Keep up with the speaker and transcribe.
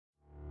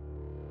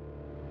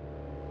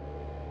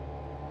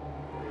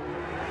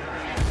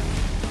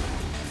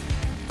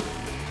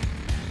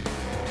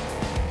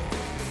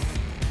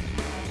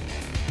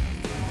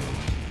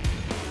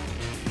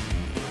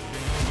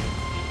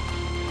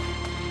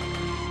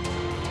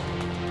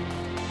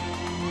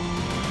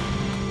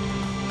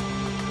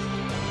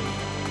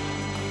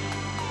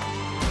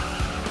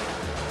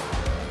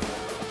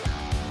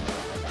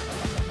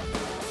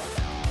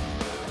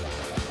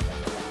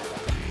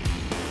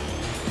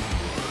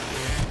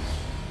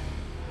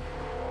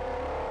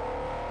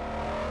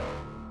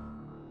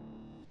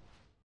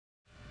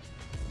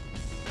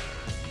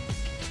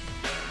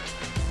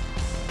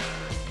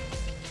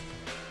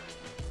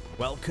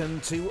Welcome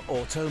to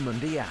Auto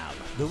Mundial,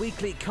 the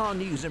weekly car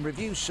news and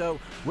review show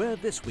where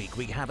this week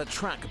we have a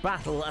track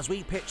battle as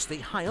we pitch the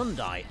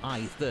Hyundai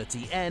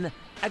i30N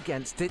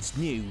against its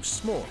new,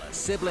 smaller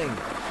sibling.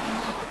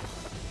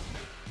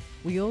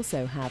 We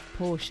also have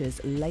Porsche's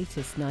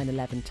latest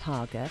 911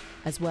 Targa,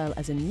 as well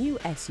as a new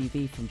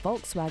SUV from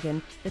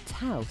Volkswagen, the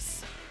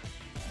Taos.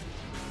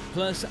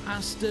 Plus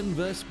Aston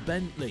vs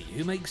Bentley,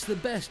 who makes the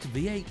best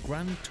V8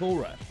 Grand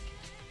Tourer.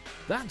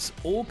 That's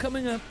all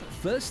coming up.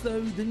 First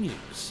though, the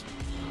news.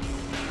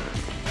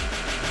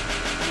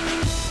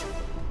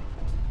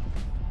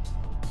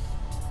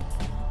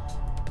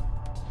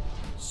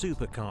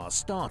 Supercar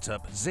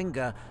startup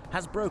Zinger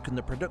has broken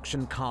the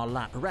production car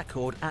lap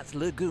record at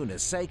Laguna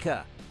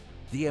Seca.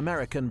 The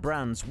American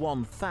brand's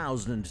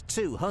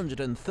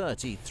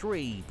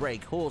 1,233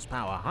 brake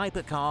horsepower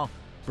hypercar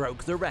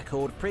broke the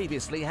record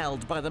previously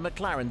held by the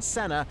McLaren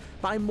Senna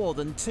by more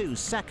than 2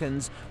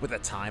 seconds with a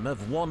time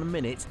of 1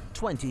 minute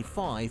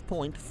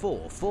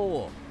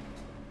 25.44.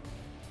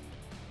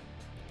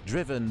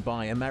 Driven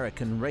by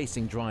American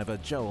racing driver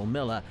Joel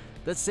Miller,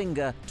 the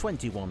Zinger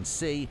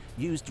 21C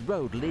used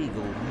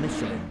road-legal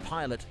Michelin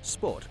Pilot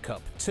Sport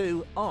Cup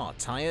 2 R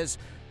tyres,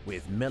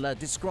 with Miller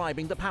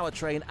describing the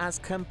powertrain as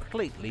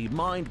completely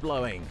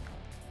mind-blowing.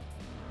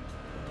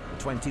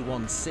 The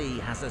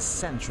 21C has a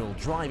central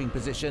driving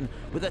position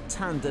with a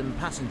tandem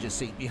passenger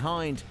seat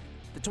behind.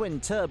 The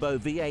twin-turbo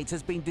V8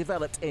 has been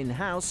developed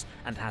in-house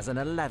and has an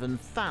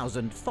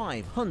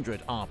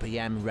 11,500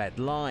 RPM red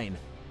line.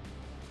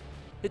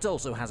 It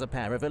also has a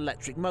pair of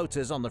electric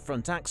motors on the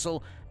front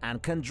axle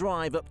and can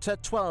drive up to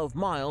 12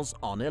 miles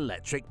on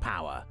electric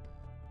power.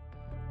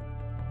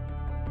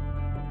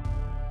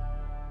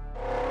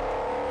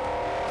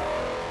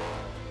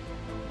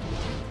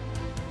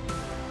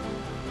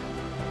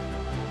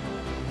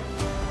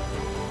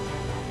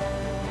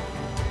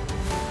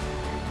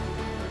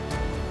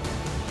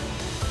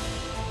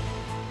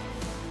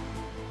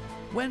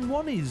 When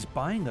one is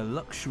buying a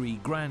luxury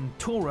Grand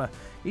Tourer,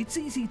 it's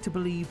easy to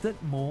believe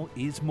that more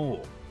is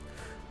more.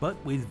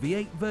 But with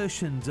V8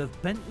 versions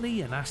of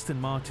Bentley and Aston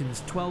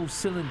Martin's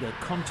 12-cylinder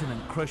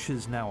Continent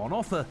Crushers now on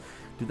offer,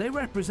 do they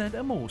represent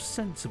a more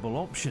sensible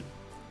option?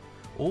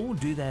 Or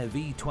do their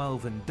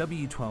V12 and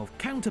W12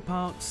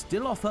 counterparts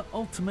still offer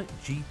ultimate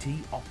GT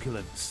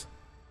opulence?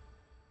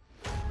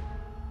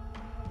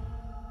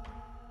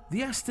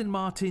 The Aston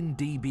Martin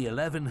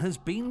DB11 has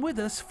been with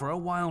us for a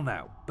while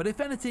now, but if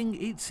anything,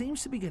 it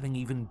seems to be getting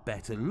even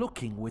better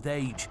looking with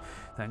age,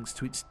 thanks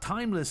to its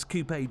timeless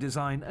coupe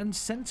design and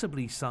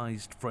sensibly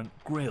sized front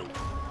grille.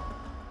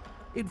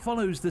 It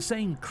follows the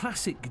same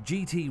classic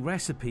GT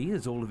recipe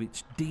as all of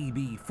its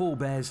DB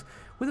forebears,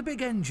 with a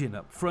big engine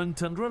up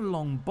front under a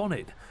long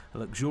bonnet, a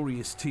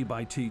luxurious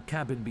 2x2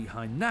 cabin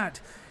behind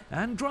that,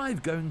 and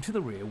drive going to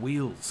the rear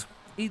wheels.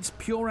 It's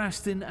pure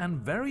Aston and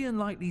very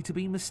unlikely to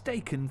be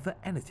mistaken for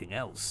anything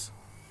else.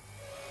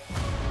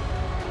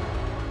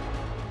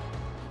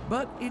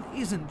 But it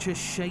isn't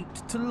just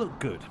shaped to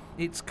look good.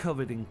 It's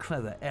covered in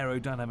clever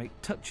aerodynamic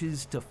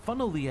touches to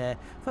funnel the air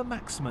for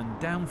maximum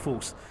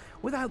downforce,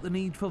 without the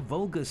need for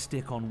vulgar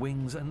stick-on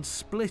wings and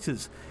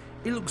splitters.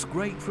 It looks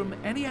great from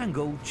any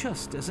angle,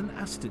 just as an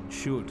Aston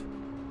should.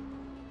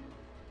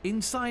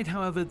 Inside,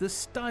 however, the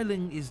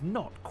styling is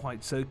not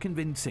quite so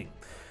convincing.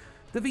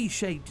 The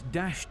V-shaped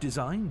dash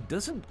design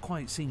doesn't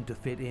quite seem to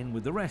fit in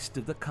with the rest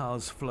of the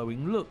car's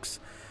flowing looks,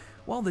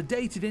 while the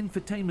dated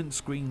infotainment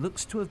screen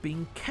looks to have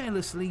been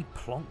carelessly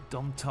plonked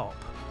on top.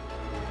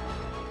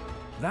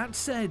 That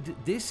said,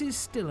 this is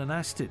still an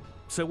Aston,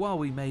 so while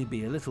we may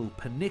be a little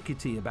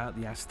pernickety about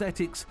the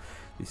aesthetics,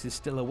 this is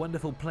still a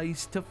wonderful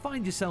place to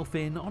find yourself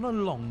in on a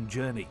long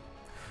journey.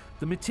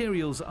 The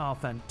materials are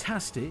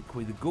fantastic,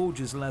 with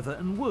gorgeous leather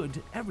and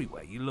wood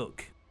everywhere you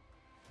look.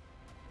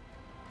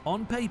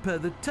 On paper,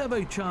 the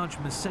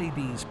turbocharged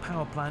Mercedes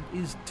power plant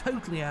is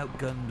totally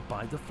outgunned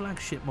by the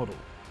flagship model.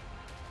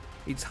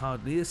 It's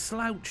hardly a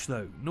slouch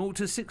though. 0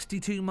 to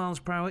 62 miles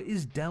per hour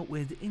is dealt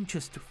with in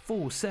just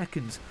 4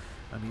 seconds,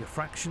 only a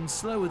fraction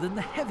slower than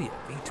the heavier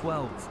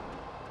V12.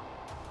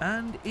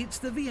 And it's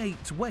the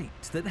V8's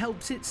weight that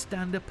helps it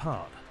stand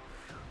apart.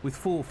 With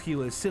 4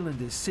 fewer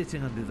cylinders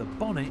sitting under the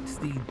bonnet,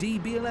 the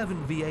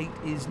DB11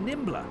 V8 is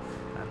nimbler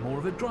and more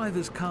of a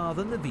driver's car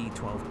than the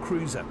V12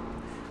 Cruiser.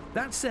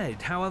 That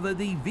said, however,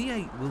 the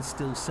V8 will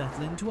still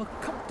settle into a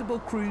comfortable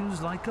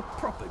cruise like a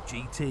proper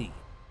GT.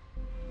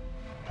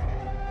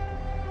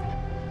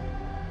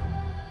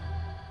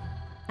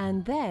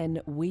 And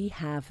then we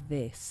have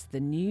this, the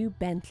new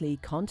Bentley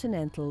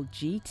Continental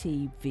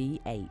GT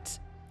V8.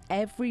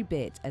 Every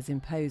bit as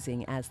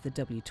imposing as the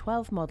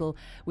W12 model,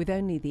 with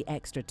only the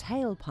extra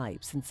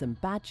tailpipes and some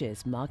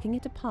badges marking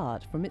it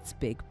apart from its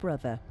big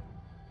brother.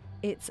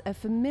 It's a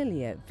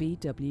familiar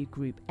VW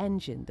Group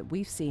engine that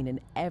we've seen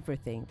in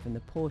everything from the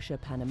Porsche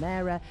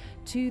Panamera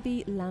to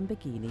the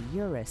Lamborghini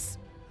Urus.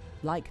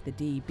 Like the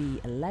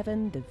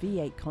DB11, the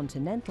V8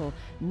 Continental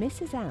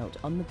misses out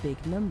on the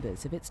big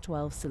numbers of its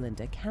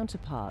 12-cylinder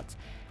counterpart.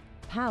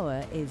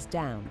 Power is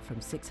down from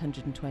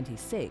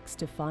 626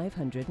 to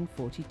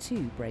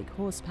 542 brake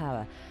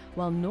horsepower,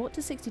 while 0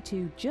 to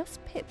 62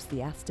 just pips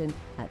the Aston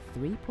at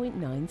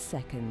 3.9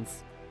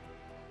 seconds.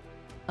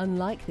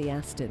 Unlike the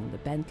Aston, the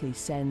Bentley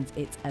sends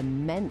its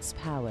immense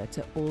power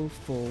to all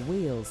four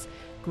wheels.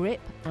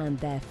 Grip and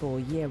therefore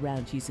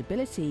year-round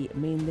usability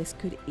mean this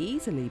could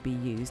easily be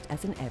used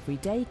as an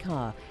everyday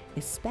car,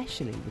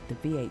 especially with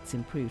the V8's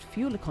improved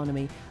fuel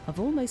economy of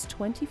almost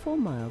 24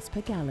 miles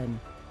per gallon.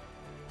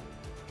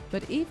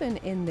 But even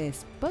in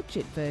this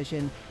budget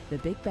version, the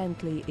big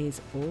Bentley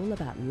is all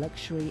about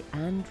luxury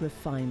and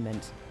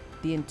refinement.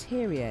 The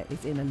interior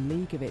is in a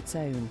league of its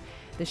own.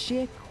 The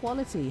sheer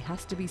quality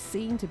has to be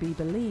seen to be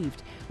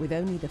believed, with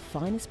only the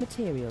finest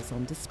materials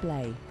on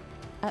display.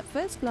 At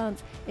first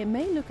glance, it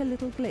may look a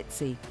little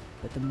glitzy,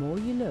 but the more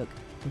you look,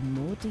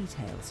 the more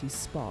details you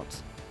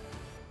spot.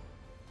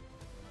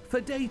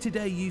 For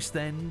day-to-day use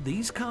then,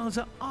 these cars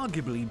are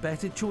arguably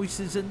better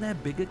choices than their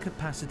bigger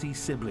capacity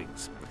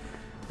siblings.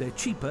 They're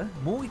cheaper,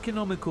 more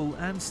economical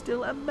and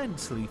still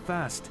immensely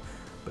fast.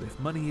 But if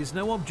money is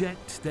no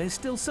object, there's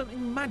still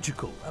something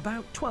magical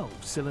about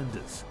 12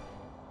 cylinders.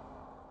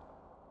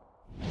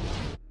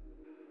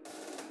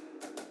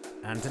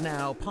 And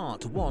now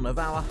part one of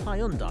our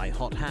Hyundai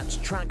Hot Hats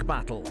track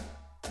battle.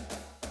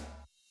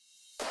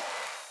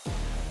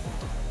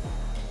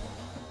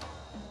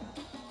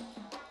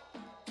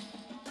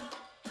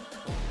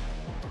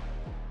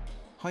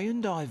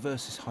 Hyundai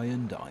versus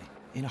Hyundai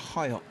in a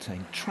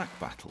high-octane track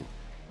battle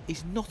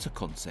is not a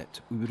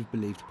concept we would have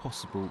believed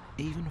possible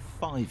even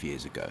 5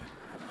 years ago.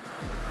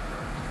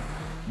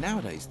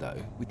 Nowadays though,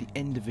 with the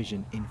N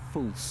division in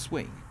full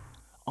swing,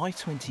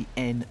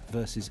 i20N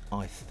versus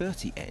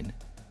i30N,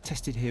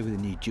 tested here with a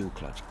new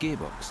dual-clutch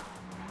gearbox,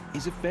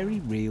 is a very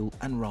real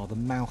and rather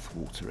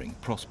mouth-watering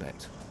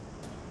prospect.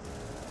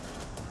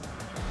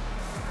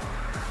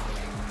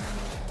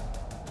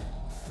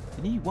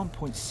 The new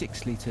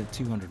 1.6-litre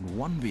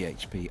 201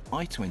 bhp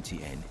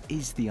i20N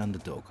is the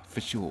underdog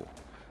for sure,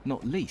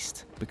 not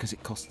least because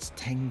it costs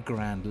 10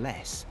 grand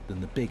less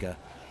than the bigger,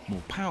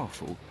 more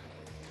powerful,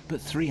 but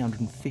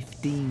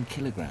 315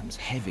 kilograms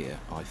heavier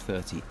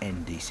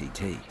i30N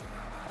DCT.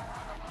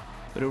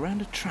 But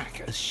around a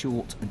track as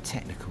short and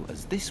technical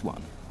as this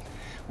one,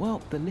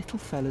 well, the little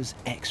fella's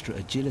extra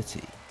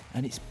agility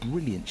and its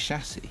brilliant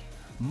chassis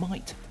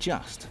might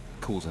just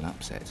cause an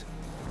upset.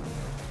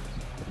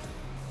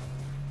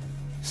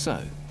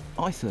 So,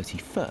 i30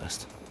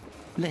 first,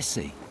 let's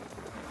see.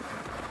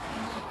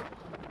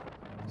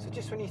 So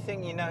just when you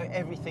think you know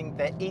everything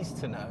there is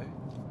to know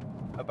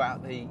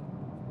about the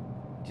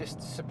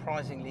just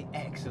surprisingly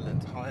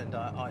excellent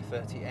Hyundai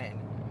i30N,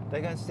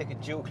 they're going to stick a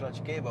dual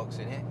clutch gearbox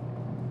in it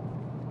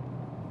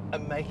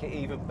and make it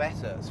even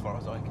better as far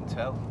as I can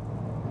tell.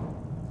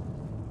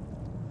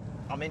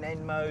 I'm in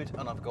N mode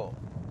and I've got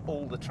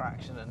all the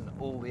traction and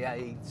all the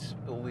aids,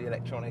 all the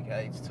electronic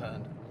aids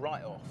turned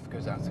right off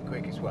because that's the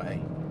quickest way.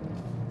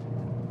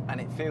 And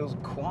it feels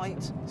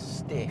quite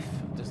stiff,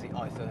 does the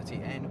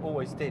i30N,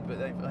 always did, but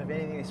if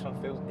anything, this one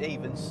feels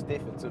even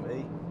stiffer to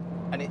me.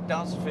 And it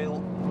does feel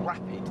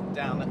rapid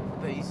down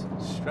these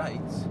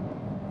straights.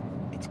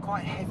 It's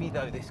quite heavy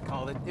though, this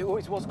car. It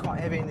always was quite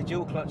heavy, and the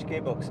dual clutch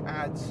gearbox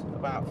adds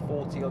about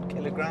 40 odd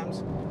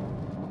kilograms.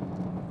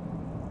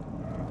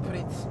 But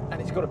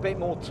it's got a bit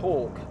more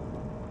torque.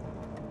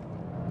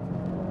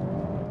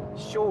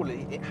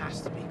 Surely it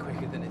has to be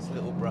quicker than its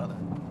little brother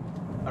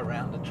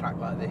around a track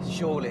like this.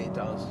 Surely it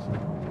does.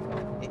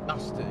 It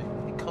must do.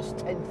 It costs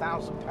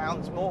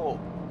 £10,000 more.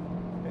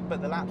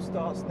 But the lap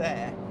starts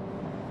there.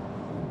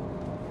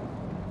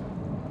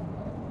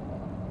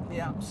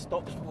 Yeah,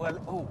 stops well.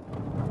 Oh.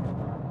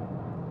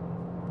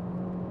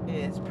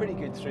 Yeah, it's pretty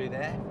good through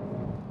there.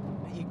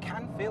 But you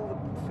can feel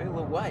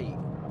the weight.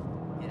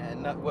 Yeah,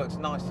 and that works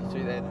nicely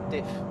through there.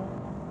 The diff.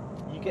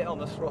 You get on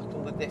the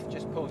throttle, the diff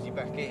just pulls you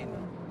back in.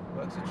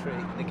 Works a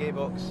treat. The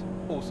gearbox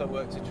also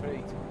works a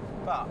treat.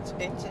 But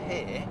into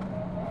here,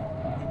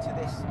 into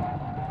this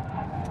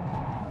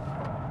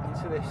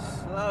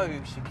slow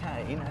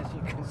chicane, as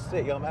you can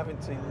see, I'm having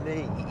to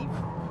leave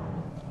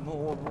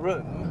more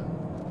room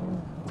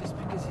just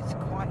because it's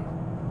quite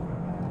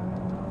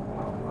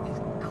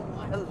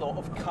a lot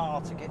of car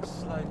to get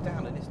slowed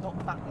down, and it's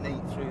not that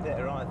neat through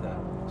there either.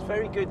 It's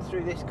very good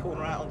through this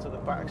corner out onto the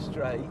back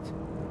straight,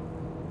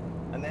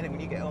 and then when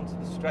you get onto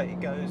the straight it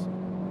goes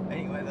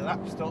anyway, the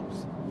lap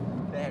stops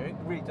there. It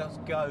really does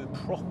go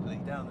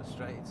properly down the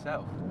straight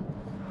itself.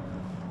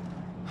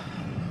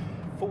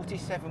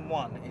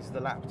 47.1 is the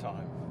lap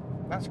time.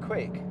 That's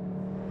quick,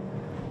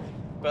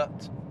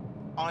 but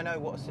I know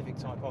what a Civic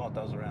Type R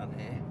does around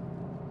here,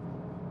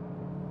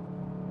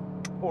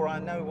 or I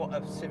know what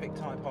a Civic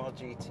Type R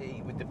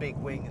GT with the big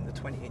wing and the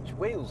 20-inch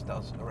wheels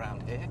does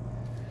around here,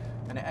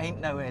 and it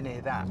ain't nowhere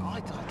near that. I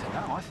don't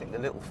know, I think the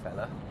little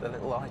fella, the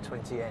little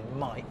i20N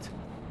might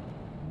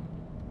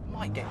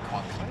get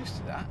quite close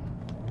to that.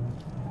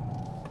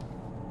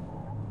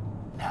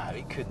 No,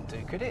 it couldn't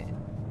do, could it?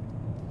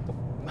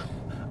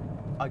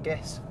 I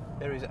guess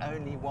there is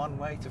only one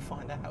way to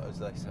find out, as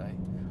they say,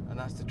 and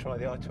that's to try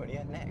the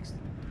i20N next.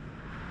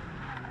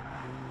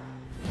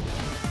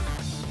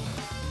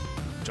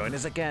 Join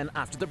us again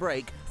after the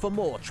break for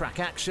more track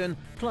action,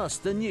 plus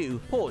the new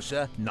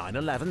Porsche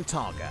 911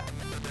 Targa.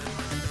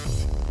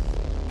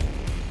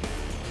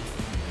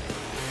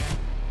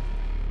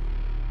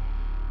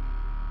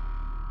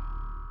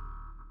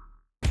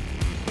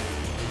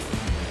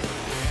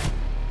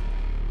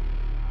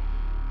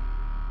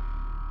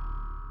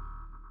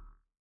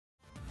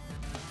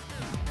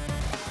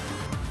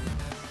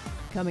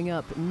 Coming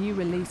up, new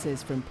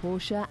releases from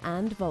Porsche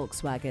and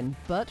Volkswagen.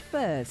 But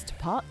first,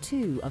 part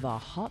 2 of our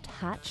hot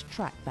hatch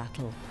track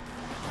battle.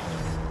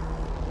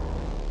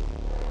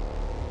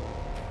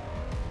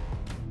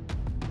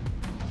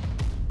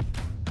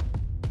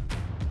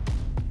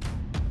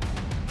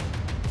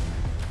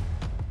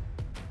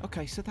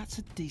 Okay, so that's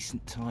a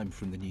decent time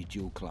from the new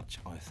dual-clutch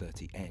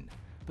i30N,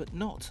 but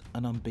not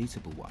an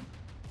unbeatable one.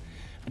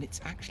 And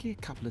it's actually a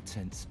couple of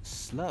tenths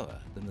slower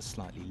than the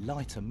slightly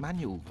lighter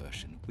manual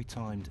version we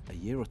timed a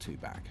year or two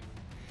back.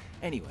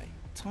 Anyway,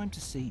 time to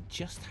see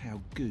just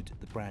how good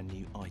the brand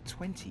new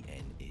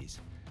i20N is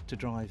to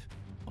drive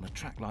on a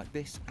track like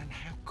this and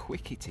how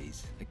quick it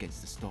is against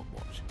the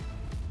stopwatch.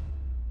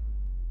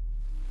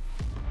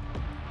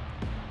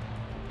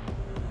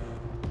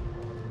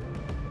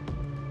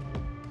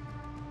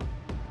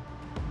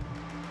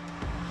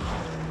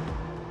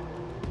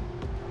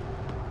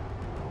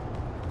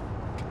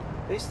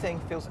 This thing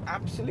feels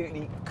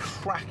absolutely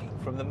cracking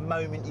from the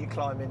moment you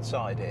climb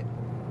inside it.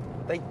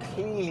 They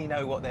clearly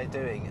know what they're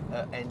doing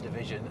at N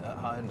Division at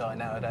Hyundai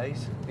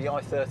nowadays. The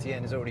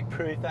i30N has already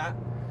proved that.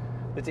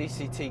 The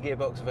DCT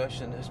gearbox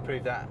version has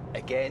proved that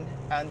again.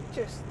 And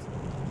just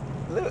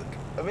look,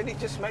 I mean, it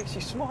just makes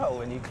you smile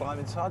when you climb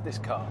inside this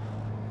car.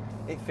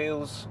 It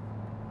feels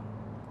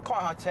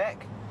quite high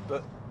tech,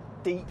 but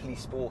deeply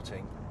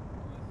sporting.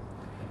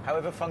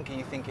 However funky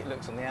you think it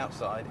looks on the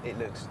outside, it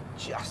looks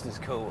just as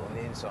cool on the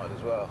inside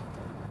as well.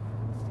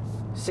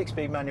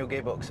 6-speed manual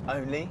gearbox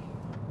only,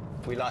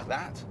 we like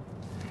that.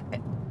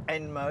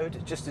 N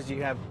mode, just as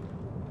you have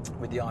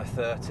with the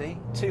i30.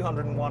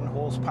 201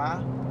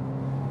 horsepower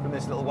from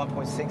this little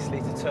 1.6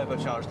 litre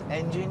turbocharged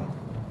engine.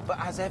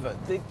 But as ever,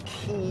 the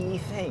key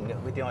thing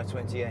with the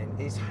i20N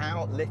is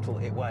how little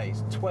it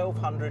weighs,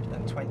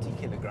 1,220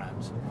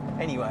 kilograms.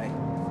 Anyway,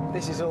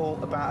 this is all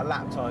about a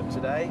lap time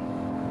today.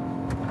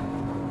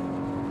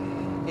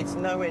 It's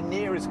nowhere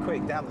near as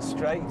quick down the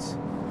straight.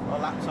 Our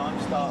lap time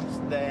starts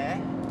there.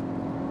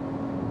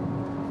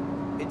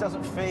 It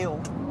doesn't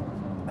feel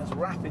as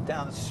rapid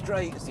down the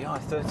straight as the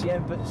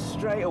i30N, but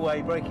straight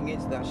away breaking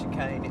into that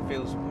chicane, it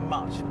feels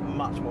much,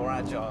 much more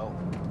agile.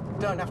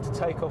 Don't have to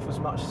take off as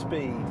much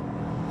speed.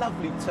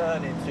 Lovely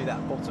turn in through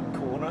that bottom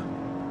corner.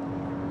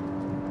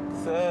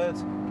 Third,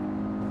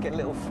 get a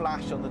little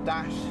flash on the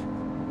dash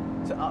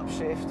to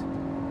upshift.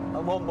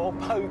 And one more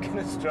poke in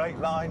a straight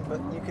line, but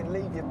you can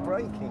leave your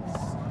braking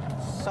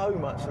so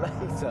much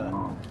later.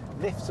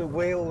 Lifts a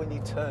wheel when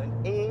you turn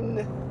in,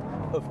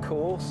 of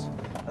course,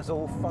 as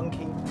all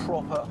funky,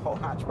 proper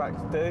hot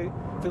hatchbacks do.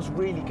 Feels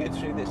really good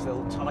through this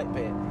little tight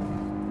bit.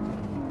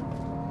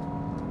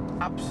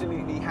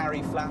 Absolutely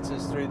Harry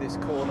flatters through this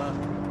corner,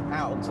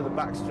 out onto the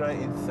back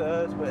straight in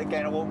third, but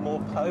again I want more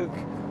poke,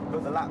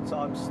 but the lap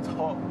time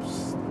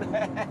stops.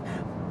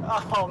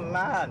 Oh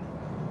man,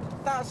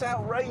 that's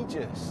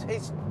outrageous.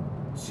 It's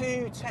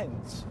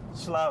 2/10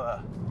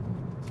 slower.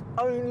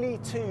 Only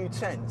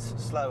 2/10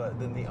 slower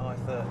than the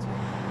i30.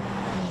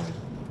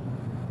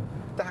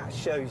 That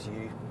shows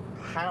you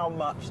how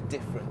much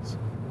difference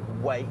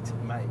weight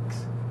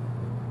makes.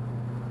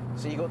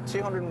 So you've got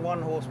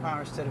 201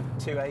 horsepower instead of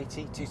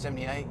 280,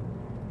 278,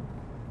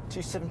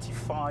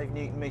 275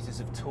 newton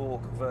meters of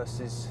torque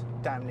versus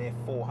damn near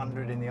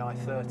 400 in the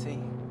i30.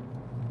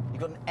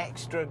 You've got an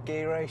extra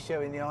gear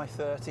ratio in the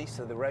i30,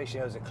 so the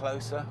ratios are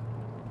closer.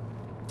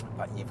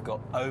 But you've got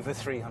over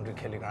 300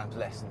 kilograms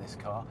less in this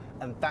car,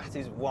 and that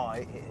is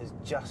why it has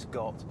just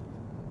got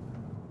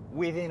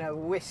within a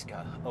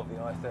whisker of the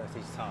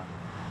i30's time.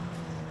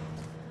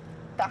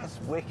 That's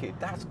wicked,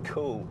 that's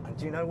cool. And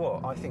do you know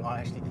what? I think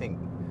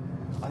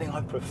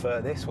I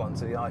prefer this one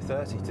to the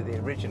i30, to the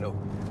original,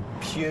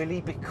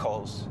 purely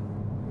because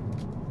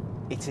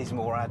it is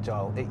more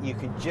agile. You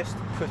can just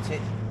put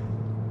it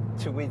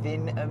to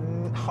within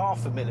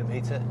half a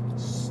millimetre,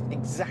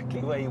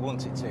 exactly where you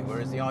want it to,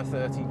 whereas the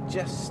i30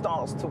 just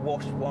starts to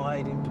wash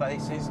wide in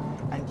places,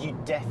 and you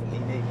definitely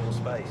need more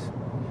space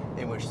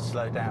in which to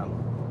slow down.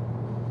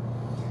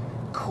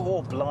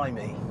 Core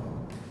blimey.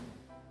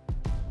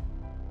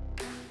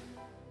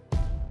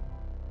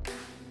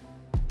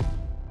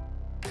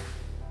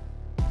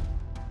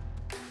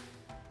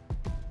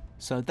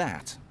 So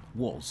that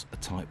was a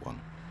tight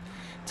one.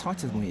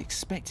 Tighter than we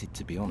expected,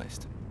 to be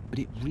honest. But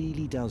it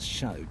really does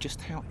show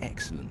just how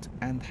excellent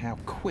and how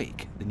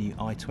quick the new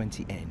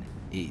i20N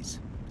is.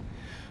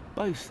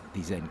 Both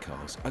these N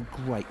cars are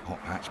great hot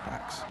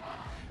hatchbacks,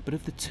 but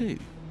of the two,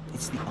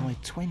 it's the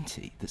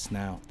i20 that's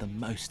now the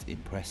most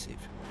impressive.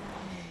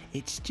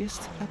 It's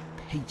just a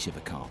peach of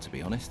a car, to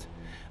be honest,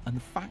 and the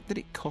fact that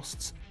it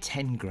costs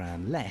 10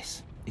 grand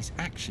less is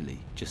actually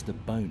just a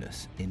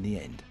bonus in the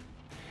end.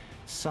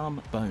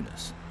 Some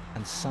bonus,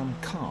 and some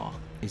car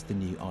is the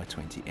new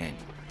i20N.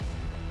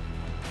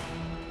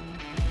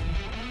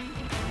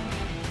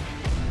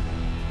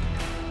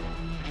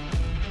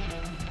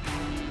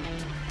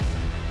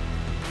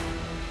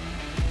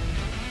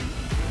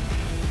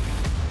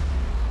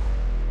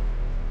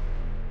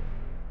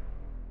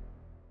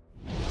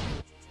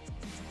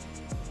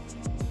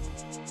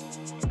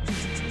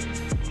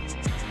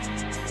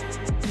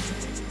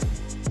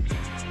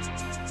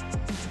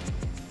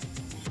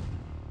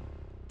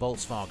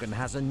 Volkswagen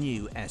has a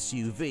new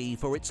SUV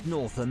for its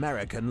North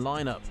American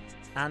lineup.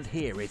 And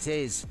here it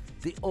is,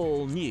 the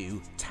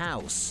all-new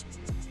Taos.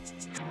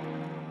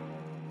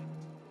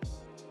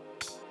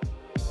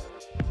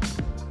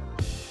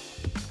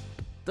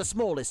 The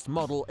smallest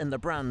model in the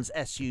brand's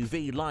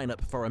SUV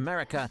lineup for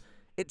America,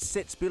 it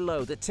sits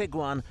below the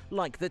Tiguan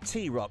like the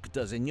T-Roc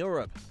does in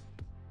Europe.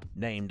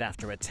 Named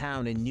after a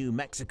town in New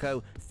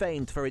Mexico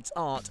famed for its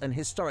art and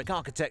historic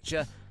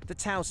architecture, the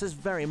Taos has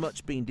very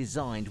much been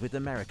designed with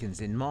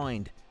Americans in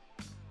mind.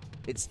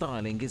 Its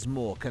styling is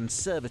more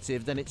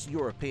conservative than its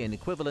European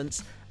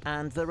equivalents,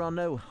 and there are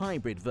no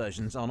hybrid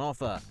versions on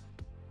offer.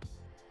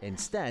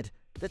 Instead,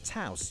 the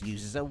Taos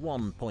uses a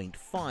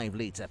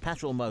 1.5-litre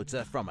petrol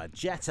motor from a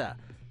Jetta,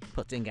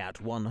 putting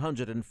out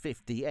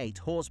 158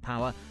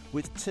 horsepower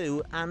with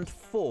 2- and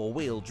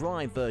 4-wheel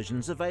drive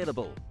versions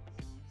available.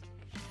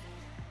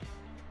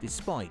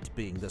 Despite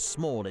being the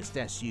smallest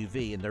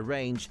SUV in the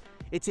range,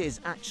 it is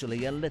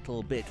actually a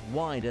little bit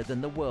wider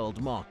than the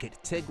world market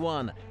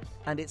Tiguan,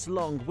 and its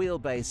long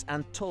wheelbase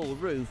and tall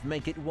roof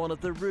make it one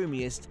of the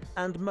roomiest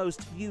and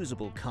most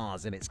usable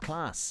cars in its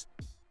class.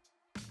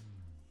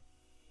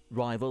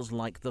 Rivals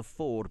like the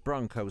Ford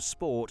Bronco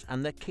Sport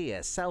and the Kia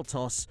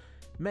Seltos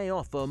may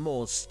offer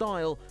more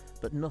style,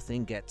 but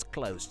nothing gets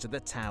close to the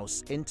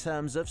Taos in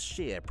terms of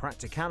sheer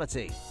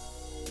practicality.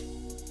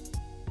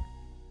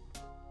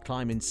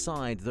 Climb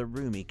inside the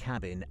roomy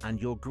cabin and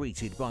you're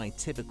greeted by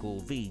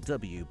typical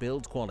VW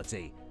build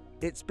quality.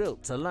 It's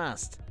built to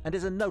last and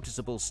is a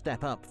noticeable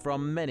step up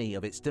from many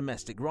of its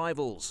domestic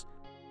rivals.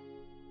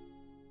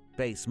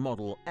 Base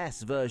Model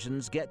S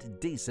versions get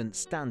decent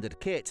standard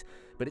kit,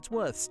 but it's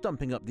worth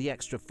stumping up the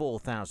extra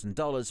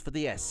 $4,000 for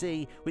the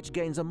SE, which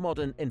gains a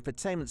modern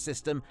infotainment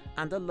system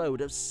and a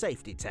load of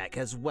safety tech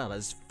as well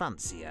as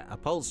fancier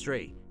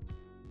upholstery.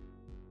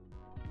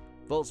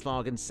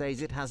 Volkswagen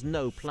says it has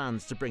no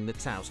plans to bring the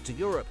Taos to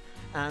Europe,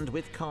 and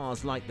with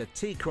cars like the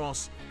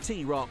T-Cross,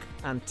 T-Roc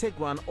and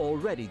Tiguan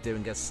already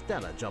doing a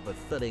stellar job of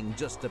filling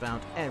just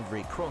about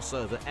every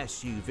crossover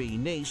SUV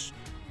niche,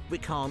 we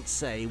can't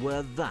say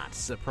we're that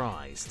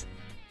surprised.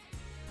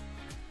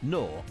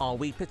 Nor are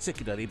we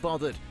particularly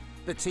bothered.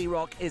 The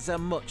T-Roc is a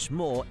much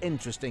more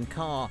interesting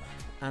car,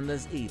 and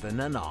there's even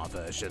an R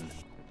version.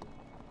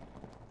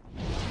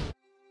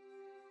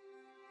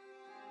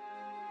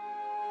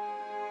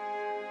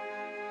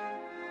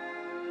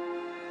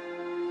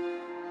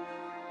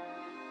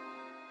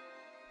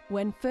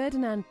 When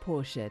Ferdinand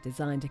Porsche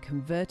designed a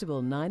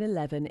convertible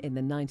 911 in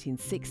the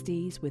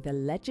 1960s with a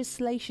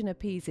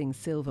legislation-appeasing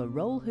silver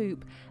roll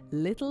hoop,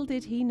 little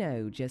did he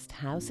know just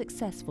how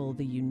successful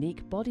the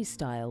unique body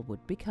style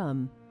would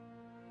become.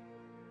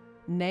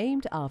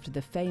 Named after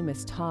the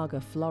famous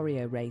Targa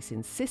Florio race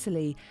in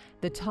Sicily,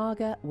 the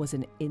Targa was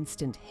an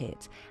instant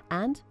hit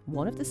and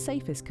one of the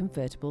safest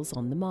convertibles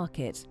on the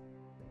market.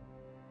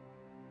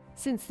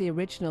 Since the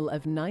original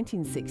of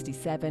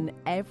 1967,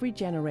 every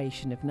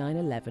generation of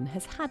 911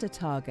 has had a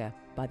Targa.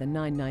 By the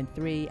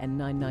 993 and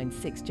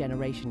 996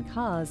 generation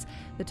cars,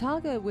 the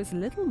Targa was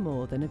little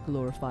more than a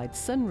glorified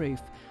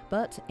sunroof,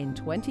 but in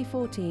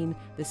 2014,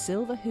 the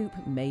silver hoop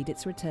made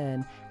its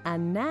return,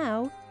 and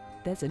now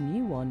there's a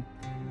new one.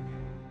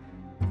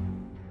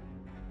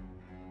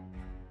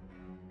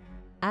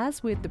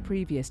 As with the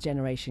previous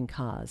generation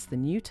cars, the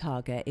new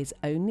Targa is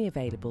only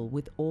available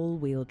with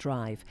all-wheel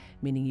drive,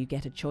 meaning you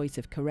get a choice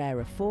of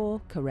Carrera 4,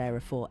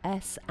 Carrera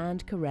 4S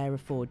and Carrera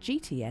 4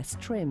 GTS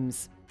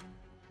trims.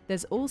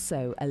 There's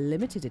also a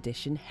limited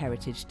edition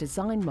heritage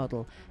design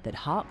model that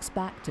harks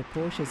back to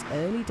Porsche's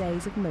early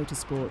days of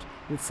motorsport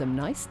with some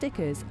nice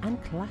stickers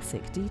and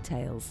classic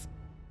details.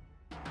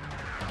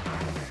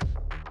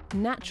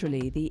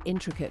 Naturally, the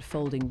intricate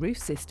folding roof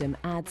system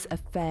adds a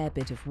fair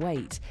bit of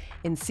weight.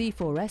 In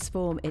C4S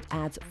form, it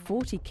adds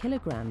 40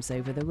 kilograms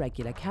over the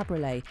regular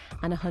cabriolet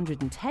and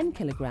 110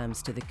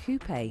 kilograms to the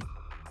coupe.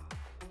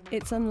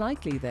 It's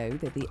unlikely, though,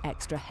 that the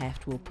extra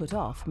heft will put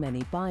off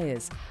many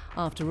buyers.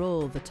 After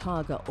all, the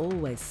Targa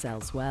always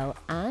sells well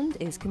and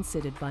is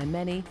considered by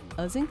many,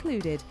 us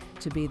included,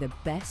 to be the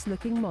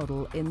best-looking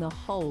model in the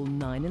whole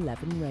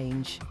 911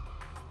 range.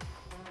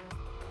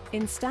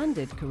 In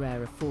standard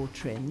Carrera 4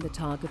 trim, the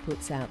Targa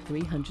puts out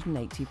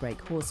 380 brake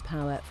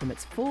horsepower from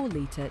its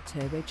 4-litre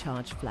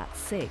turbocharged flat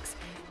 6,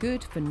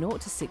 good for 0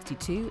 to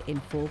 62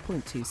 in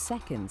 4.2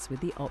 seconds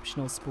with the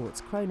optional sports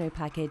chrono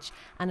package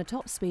and a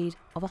top speed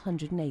of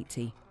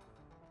 180.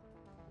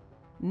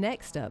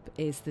 Next up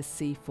is the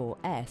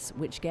C4S,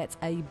 which gets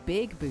a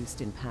big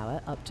boost in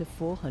power up to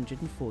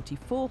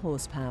 444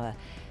 horsepower.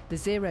 The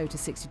 0 to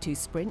 62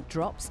 sprint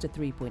drops to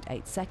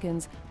 3.8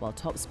 seconds, while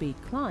top speed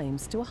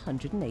climbs to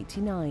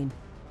 189.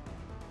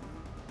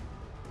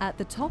 At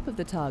the top of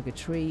the Targa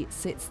tree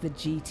sits the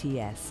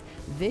GTS.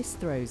 This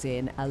throws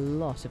in a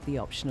lot of the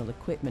optional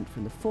equipment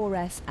from the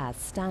 4S as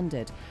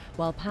standard,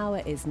 while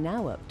power is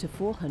now up to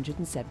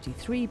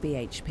 473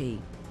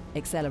 bhp.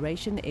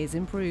 Acceleration is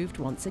improved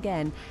once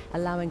again,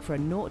 allowing for a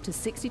 0 to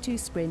 62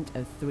 sprint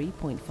of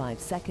 3.5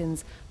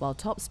 seconds, while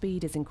top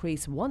speed is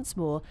increased once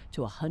more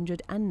to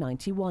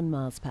 191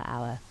 miles per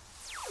hour.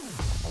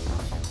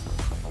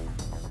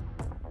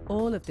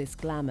 All of this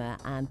glamour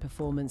and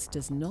performance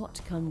does not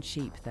come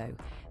cheap though.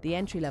 The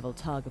entry-level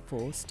Targa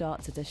 4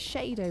 starts at a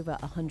shade over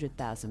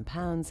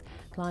 £100,000,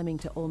 climbing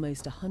to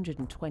almost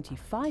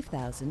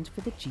 £125,000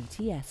 for the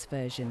GTS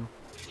version.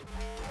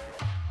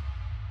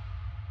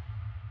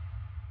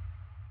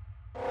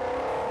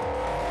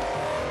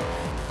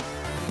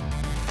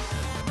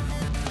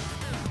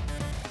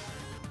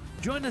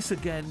 Join us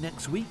again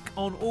next week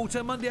on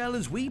Auto Mundial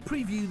as we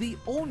preview the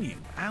all-new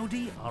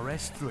Audi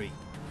RS3.